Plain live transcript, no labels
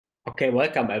Okay,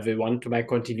 welcome everyone to my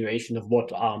continuation of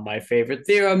what are my favorite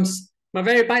theorems, my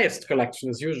very biased collection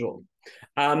as usual.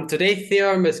 Today's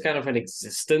theorem is kind of an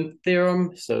existent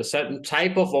theorem, so a certain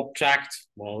type of object,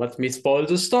 well, let me spoil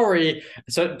the story,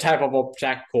 a certain type of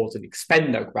object called an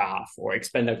expander graph or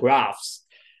expander graphs.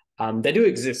 They do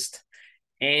exist.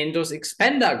 And those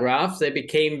expander graphs, they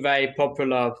became very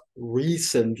popular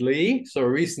recently. So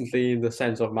recently in the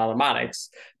sense of mathematics,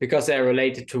 because they're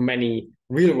related to many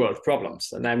real world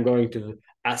problems. And I'm going to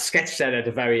sketch that at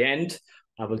the very end.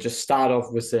 I will just start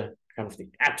off with the kind of the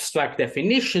abstract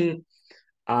definition,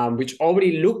 which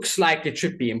already looks like it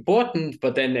should be important.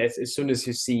 But then as soon as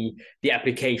you see the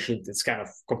applications, it's kind of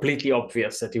completely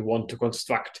obvious that you want to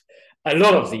construct a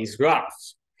lot of these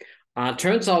graphs.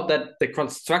 Turns out that the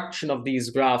construction of these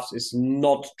graphs is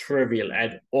not trivial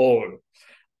at all.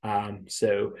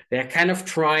 So they're kind of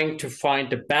trying to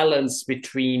find a balance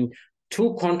between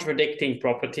two contradicting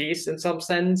properties in some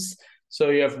sense. So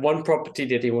you have one property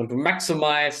that you want to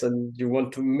maximize and you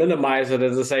want to minimize it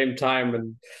at the same time.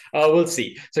 And we'll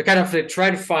see. So kind of they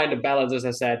try to find a balance, as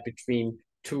I said, between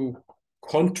two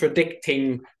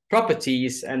contradicting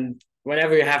properties. And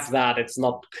whenever you have that, it's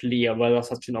not clear whether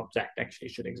such an object actually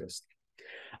should exist.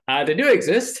 They do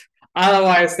exist.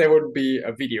 Otherwise, there would be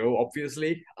a video,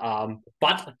 obviously.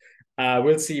 But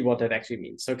we'll see what that actually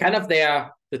means. So kind of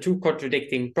the two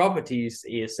contradicting properties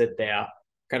is that they're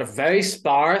kind of very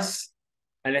sparse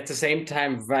and at the same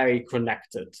time very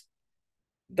connected.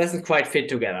 Doesn't quite fit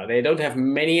together. They don't have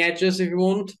many edges if you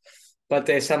want, but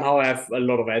they somehow have a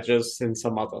lot of edges in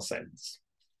some other sense.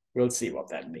 We'll see what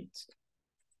that means.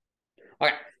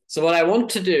 Okay, so what I want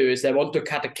to do is I want to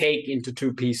cut a cake into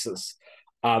two pieces,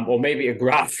 or maybe a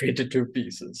graph into two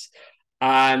pieces.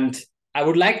 And I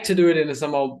would like to do it in a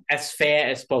somehow as fair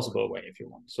as possible way, if you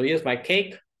want. So here's my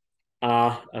cake,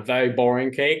 a very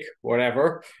boring cake,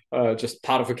 whatever, just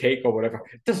part of a cake or whatever.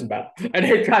 It doesn't matter. And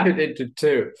I cut it into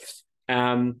two.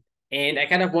 And I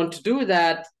kind of want to do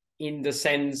that in the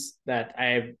sense that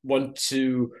I want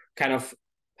to kind of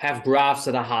have graphs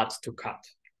that are hard to cut.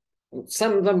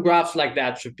 Some graphs like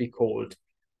that should be called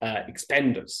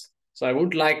expanders. So I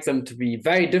would like them to be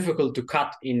very difficult to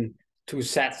cut in two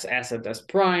sets, S and S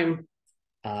prime.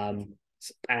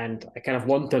 And I kind of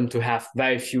want them to have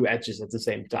very few edges at the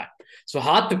same time. So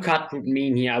hard to cut would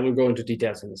mean here, I will go into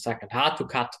details in a second. Hard to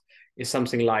cut is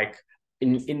something like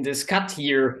in this cut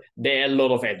here, there are a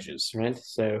lot of edges, right?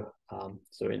 So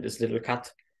in this little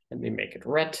cut, let me make it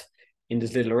red. In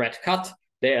this little red cut,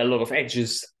 there are a lot of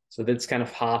edges. So that's kind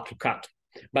of hard to cut.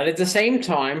 But at the same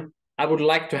time, I would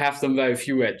like to have them very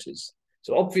few edges.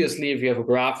 So obviously, if you have a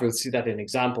graph, you'll see that in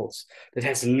examples that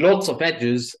has lots of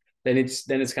edges, then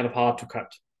it's kind of hard to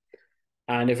cut.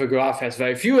 And if a graph has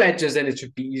very few edges, then it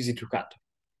should be easy to cut.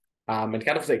 And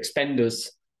kind of the expanders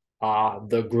are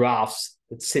the graphs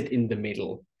that sit in the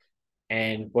middle.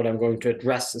 And what I'm going to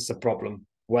address is the problem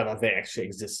whether they actually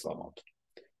exist or not.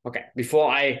 Okay, before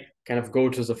I kind of go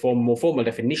to the more formal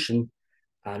definition,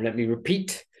 let me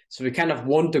repeat. So we kind of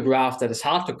want a graph that is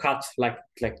hard to cut, like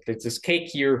this cake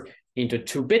here, into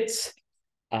two bits.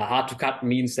 Hard to cut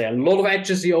means there are a lot of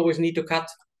edges you always need to cut,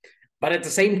 but at the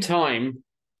same time,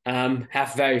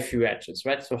 have very few edges,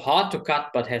 right? So hard to cut,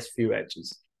 but has few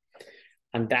edges.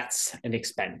 And that's an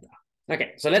expander.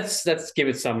 Okay, so let's give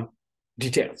it some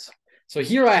details. So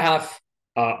here I have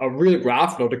a real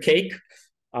graph, not a cake,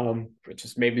 which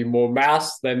is maybe more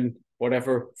math than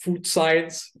whatever food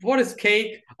science. What is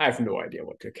cake? I have no idea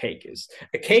what a cake is.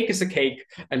 A cake is a cake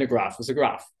and a graph is a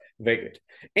graph. Very good.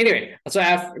 Anyway, so I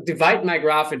have divided my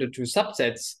graph into two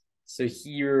subsets. So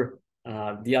here,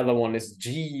 the other one is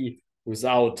G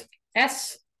without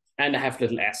S, and I have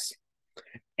little s.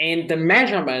 And the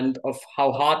measurement of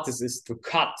how hard this is to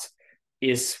cut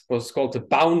is what's called the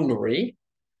boundary.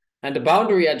 And the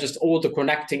boundary are just all the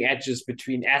connecting edges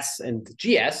between S and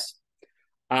GS.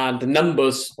 And the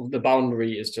numbers of the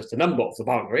boundary is just the number of the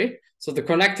boundary. So the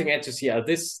connecting edges here are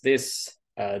this,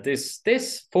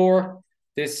 4,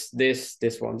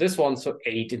 this one. So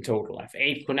 8 in total. I have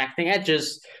 8 connecting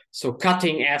edges. So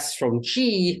cutting S from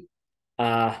G,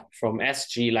 from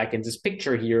SG, like in this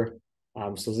picture here,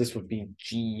 so this would be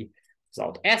G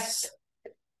without S,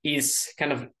 is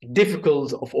kind of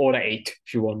difficult of order 8,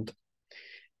 if you want.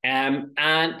 And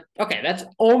okay, that's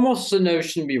almost the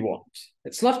notion we want.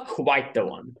 It's not quite the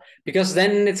one, because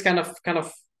then it's kind of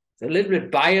a little bit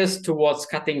biased towards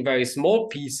cutting very small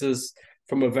pieces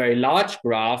from a very large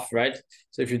graph, right?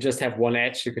 So if you just have one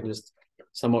edge, you can just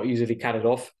somehow easily cut it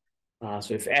off.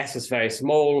 So if S is very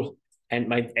small and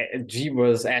my G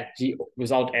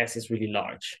without S is really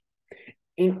large.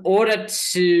 in order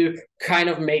to kind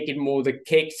of make it more the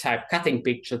cake type cutting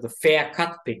picture, the fair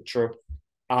cut picture,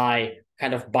 I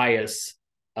kind of bias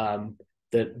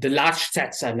the large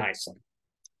sets are nicer.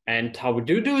 And how we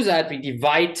do that, we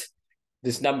divide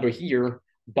this number here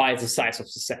by the size of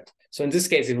the set. So in this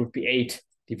case, it would be 8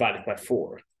 divided by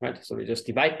 4, right? So we just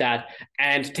divide that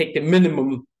and take the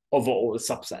minimum over all the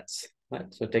subsets, right?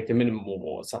 So take the minimum over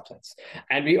all the subsets.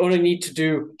 And we only need to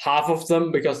do half of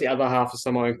them because the other half is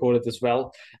somehow encoded as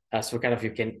well. So kind of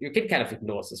you can kind of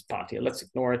ignore this part here. Let's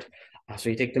ignore it. So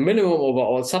you take the minimum over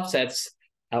all subsets,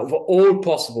 over all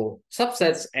possible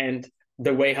subsets, and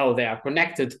the way how they are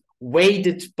connected,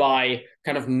 weighted by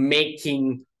kind of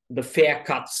making the fair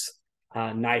cuts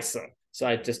nicer. So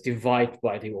I just divide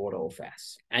by the order of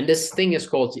S. And this thing is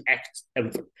called the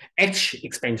edge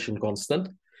expansion constant,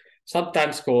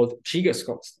 sometimes called Giger's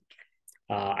constant.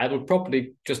 I will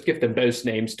probably just give them both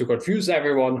names to confuse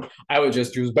everyone. I will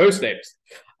just use both names.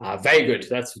 Very good.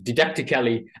 That's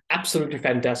didactically absolutely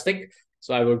fantastic.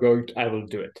 So I will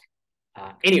do it.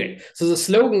 Anyway, so the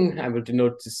slogan, I will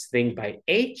denote this thing by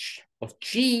H of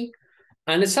G,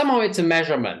 and it's a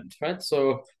measurement, right?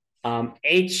 So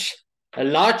H, a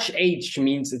large H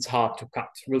means it's hard to cut.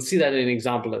 We'll see that in an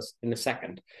example in a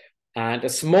second. And a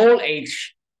small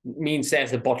h means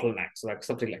there's a bottleneck, so like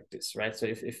something like this, right? So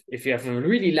if you have a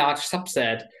really large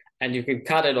subset and you can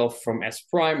cut it off from S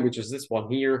prime, which is this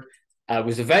one here,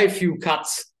 with a very few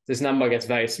cuts, this number gets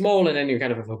very small, and then you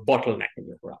kind of have a bottleneck in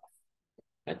your graph.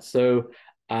 Right? So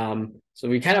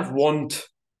we kind of want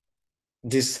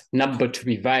this number to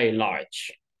be very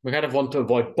large. We kind of want to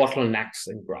avoid bottlenecks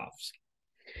in graphs.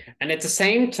 And at the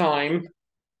same time,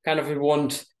 kind of we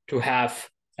want to have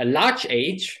a large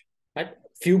h, right?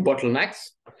 Few bottlenecks,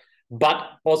 but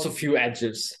also few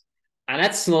edges. And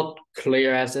that's not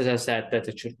clear, as I said, that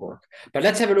it should work. But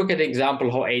let's have a look at the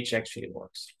example how h actually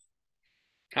works.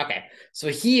 Okay, so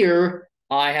here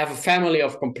I have a family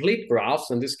of complete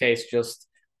graphs, in this case just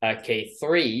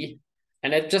K3,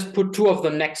 and I just put 2 of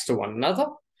them next to one another.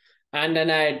 And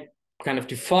then I kind of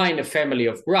define a family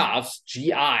of graphs,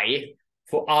 Gi,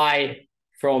 for I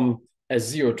from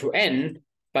 0 to n,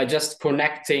 by just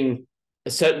connecting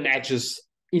certain edges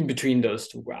in between those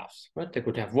 2 graphs. Right? I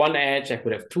could have 1 edge, I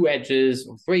could have 2 edges,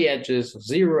 or 3 edges, or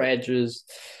 0 edges.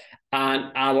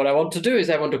 And what I want to do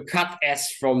is I want to cut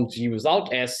S from G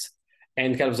without S,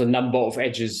 and kind of the number of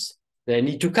edges that I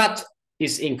need to cut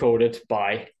is encoded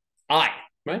by I,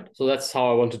 right? So that's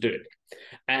how I want to do it.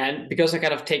 And because I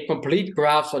kind of take complete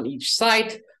graphs on each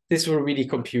side, this will really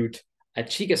compute a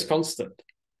Giger's constant.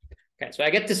 Okay, so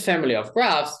I get this family of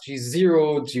graphs,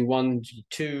 G0, G1,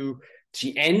 G2,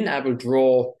 Gn. I will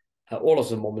draw all of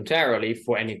them momentarily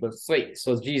for n equals 3.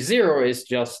 So G0 is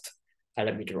just,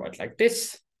 let me draw it like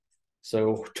this.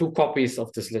 So 2 copies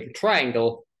of this little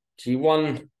triangle.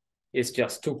 G1 is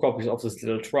just 2 copies of this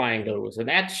little triangle with an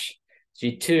edge.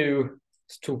 G2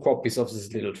 is 2 copies of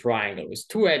this little triangle with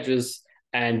 2 edges.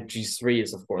 And G3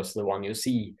 is, of course, the one you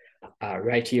see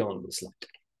right here on the slide.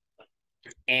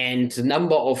 And the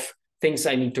number of things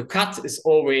I need to cut is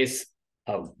always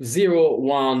 0,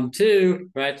 1,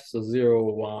 2, right? So 0,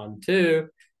 1, 2,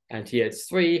 and here it's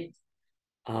 3.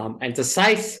 And the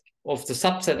size of the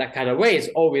subset I cut away is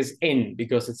always n,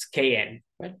 because it's kn,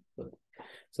 right?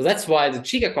 So that's why the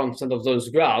Giger constant of those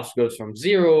graphs goes from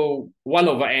 0, 1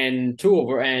 over n, 2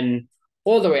 over n,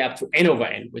 all the way up to n over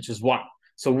n, which is 1.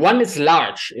 So 1 is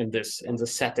large in this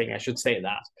setting, I should say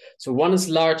that. So 1 is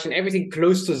large, and everything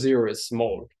close to 0 is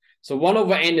small. So 1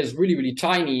 over n is really, really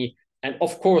tiny. And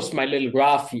of course, my little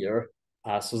graph here,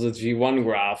 so the G1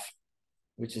 graph,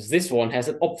 which is this one, has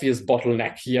an obvious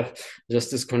bottleneck here,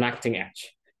 just this connecting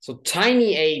edge. So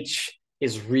tiny h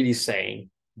is really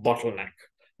saying bottleneck.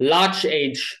 Large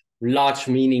h, large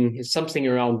meaning is something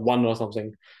around 1 or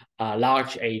something.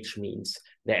 Large h means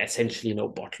there are essentially no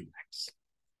bottlenecks.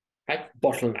 Right?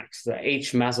 Bottlenecks. The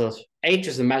h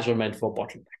is a measurement for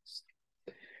bottlenecks.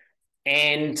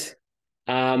 And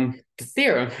the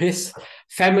theorem is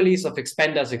families of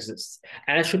expanders exist.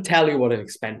 And I should tell you what an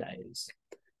expander is.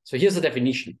 So here's the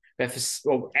definition.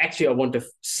 Actually, I want a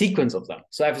sequence of them.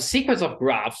 So I have a sequence of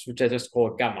graphs, which I just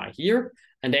call gamma here,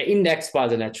 and they're indexed by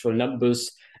the natural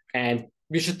numbers. And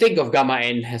we should think of gamma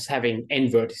n as having n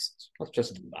vertices. Let's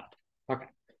just do that. Okay.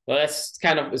 Well, that's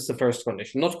kind of is the first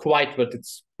condition. Not quite, but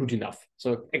it's good enough.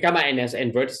 So gamma n has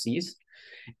n vertices.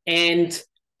 And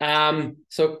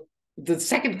so the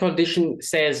second condition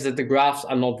says that the graphs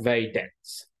are not very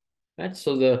dense. Right?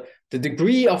 So the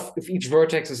degree of each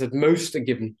vertex is at most a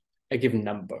given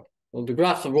number. Well, the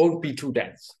graphs won't be too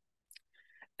dense.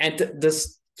 And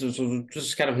the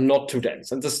just kind of not too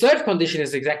dense. And the third condition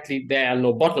is exactly there are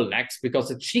no bottlenecks because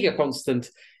the Cheeger constant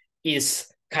is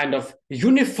kind of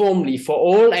uniformly for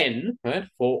all n, right?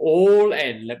 For all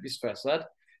n, let me stress that,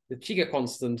 the Cheeger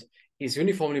constant is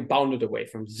uniformly bounded away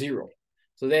from 0.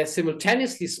 So they're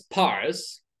simultaneously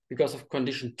sparse because of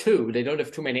condition 2, they don't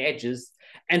have too many edges,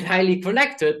 and highly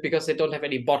connected because they don't have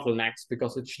any bottlenecks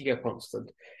because the Cheeger constant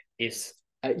is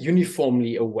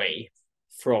uniformly away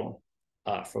from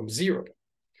 0.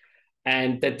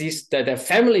 And that the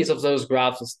families of those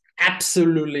graphs is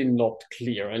absolutely not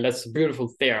clear. And that's a beautiful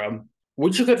theorem,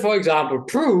 which you could, for example,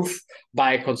 prove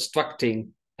by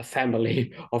constructing a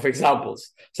family of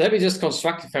examples. So let me just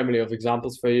construct a family of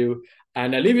examples for you,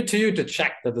 and I leave it to you to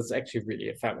check that it's actually really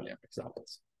a family of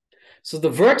examples. So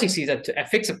the vertices, I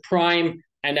fix a prime,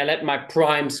 and I let my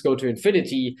primes go to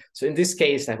infinity. So in this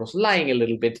case, I was lying a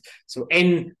little bit. So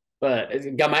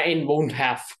gamma n won't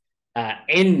have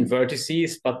n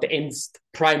vertices, but the nth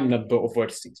prime number of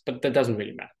vertices, but that doesn't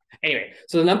really matter. Anyway,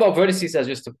 so the number of vertices are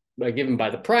just given by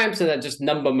the primes, and I just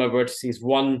number my vertices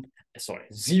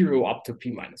 0 up to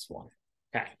p minus 1.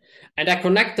 Okay, and I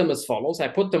connect them as follows. I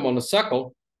put them on a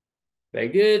circle. Very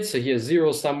good. So here's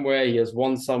 0 somewhere, here's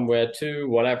 1 somewhere, 2,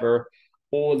 whatever,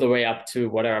 all the way up to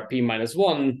whatever p minus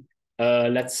 1.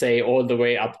 Let's say all the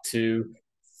way up to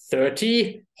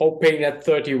 30, hoping that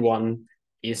 31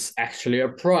 is actually a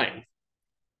prime.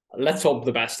 Let's hope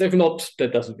the best. If not,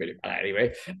 that doesn't really matter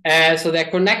anyway. So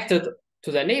they're connected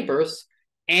to their neighbors,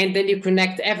 and then you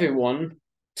connect everyone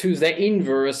to their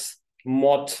inverse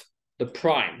mod the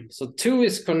prime. So 2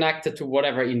 is connected to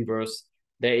whatever inverse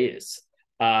there is.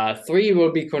 3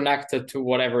 will be connected to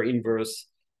whatever inverse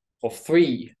of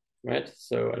 3, right?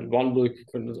 So, and 1 will,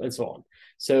 and so on.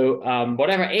 So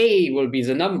whatever a will be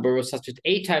the number such that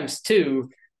a times 2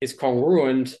 is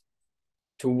congruent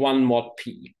to 1 mod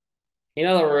p. In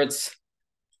other words,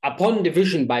 upon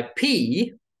division by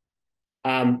p,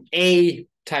 a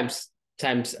times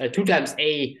 2 times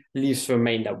a leaves the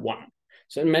remainder 1.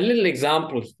 So in my little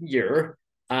example here,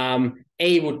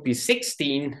 a would be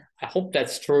 16. I hope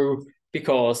that's true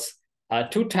because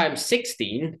 2 times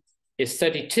 16 is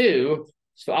 32.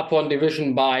 So upon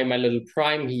division by my little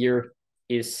prime here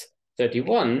is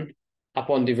 31.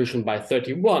 Upon division by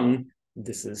 31,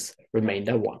 this is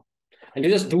remainder 1. And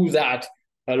you just do that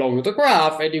along the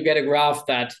graph, and you get a graph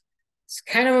that's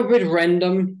kind of a bit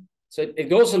random. So it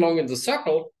goes along in the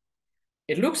circle.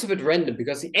 It looks a bit random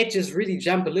because the edges really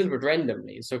jump a little bit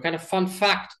randomly. So kind of fun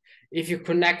fact, if you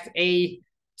connect A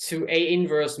to A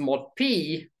inverse mod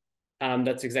P,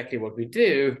 that's exactly what we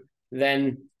do,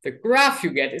 then the graph you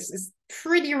get is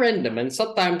pretty random. And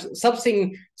sometimes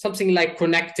something like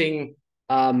connecting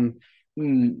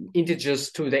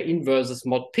integers to their inverses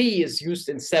mod P is used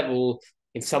in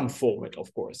some format,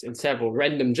 of course, in several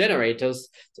random generators.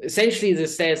 So essentially,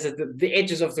 this says that the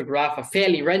edges of the graph are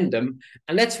fairly random,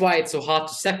 and that's why it's so hard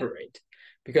to separate.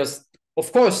 Because,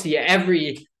 of course, here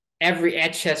every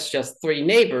edge has just 3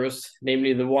 neighbors,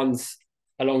 namely the ones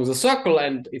along the circle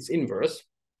and its inverse.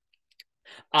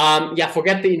 Yeah,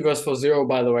 forget the inverse for 0,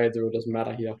 by the way, 0 doesn't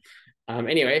matter here.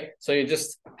 Anyway, so you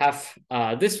just have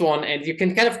this one, and you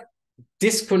can kind of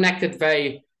disconnect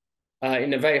it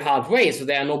in a very hard way. So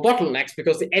there are no bottlenecks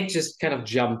because the edges kind of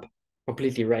jump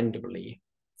completely randomly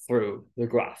through the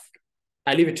graph.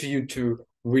 I leave it to you to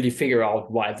really figure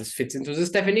out why this fits into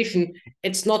this definition.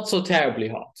 It's not so terribly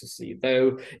hard to see,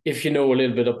 though, if you know a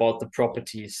little bit about the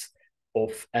properties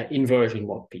of inversion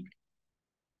mod P.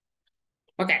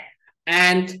 Okay,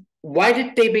 and why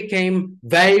did they become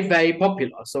very, very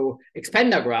popular? So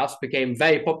expander graphs became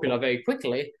very popular very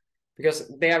quickly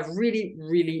because they are really,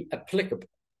 really applicable.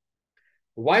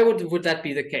 Why would that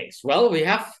be the case? Well, we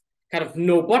have kind of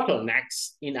no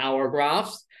bottlenecks in our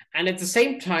graphs, and at the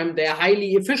same time, they're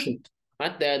highly efficient,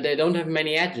 right? They don't have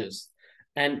many edges.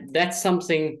 And that's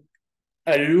something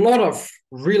a lot of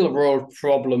real-world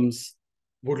problems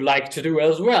would like to do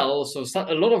as well. So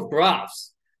a lot of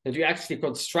graphs that you actually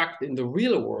construct in the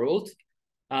real world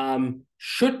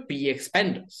should be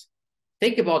expanders.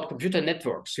 Think about computer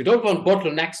networks. You don't want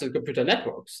bottlenecks in computer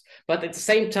networks, but at the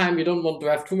same time, you don't want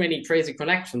to have too many crazy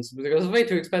connections because it's way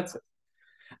too expensive.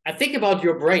 I think about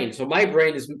your brain. So my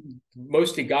brain is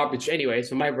mostly garbage anyway,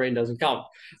 so my brain doesn't count.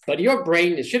 But your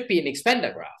brain, it should be an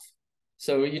expander graph.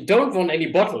 So you don't want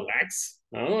any bottlenecks.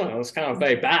 Oh, it's kind of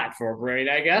very bad for a brain,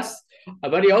 I guess.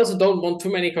 But you also don't want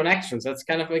too many connections. That's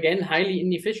kind of, again, highly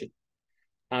inefficient.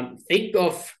 Think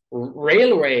of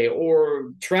railway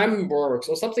or tram works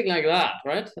or something like that,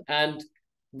 right? And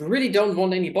we really don't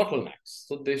want any bottlenecks.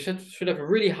 So they should have a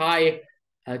really high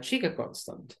Cheeger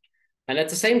constant. And at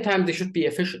the same time, they should be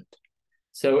efficient.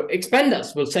 So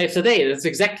expanders will save the day. That's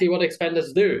exactly what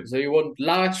expanders do. So you want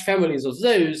large families of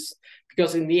those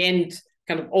because in the end,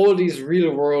 kind of all these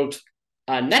real world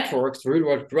networks, real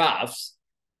world graphs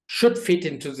should fit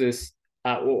into this,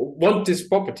 want these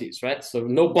properties, right? So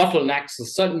no bottlenecks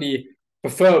is certainly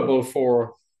preferable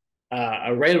for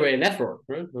a railway network.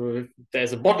 Right? If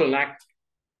there's a bottleneck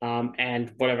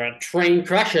and whatever, a train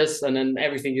crashes and then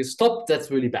everything is stopped,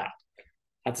 that's really bad.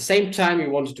 At the same time, you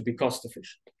want it to be cost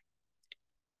efficient.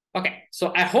 Okay,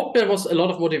 so I hope there was a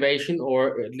lot of motivation,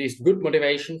 or at least good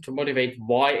motivation, to motivate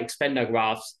why expander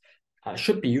graphs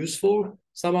should be useful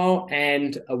somehow,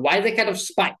 and why they kind of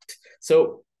spiked.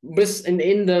 So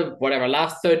in the whatever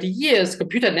last 30 years,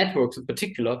 computer networks in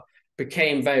particular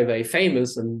became very, very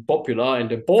famous and popular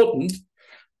and important.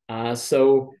 And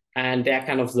they're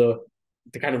kind of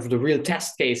the real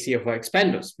test case here for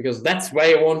expanders, because that's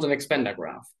where you want an expander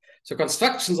graph. So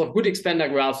constructions of good expander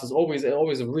graphs is always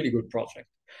a really good project.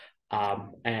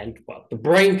 And well, the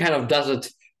brain kind of does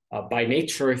it by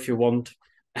nature if you want,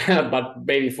 but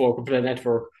maybe for a computer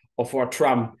network or for a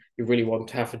tram, you really want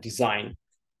to have a design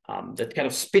that kind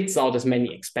of spits out as many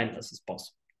expanders as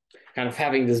possible, kind of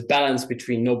having this balance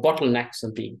between no bottlenecks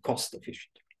and being cost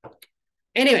efficient.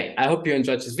 Anyway, I hope you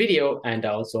enjoyed this video, and I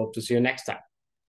also hope to see you next time.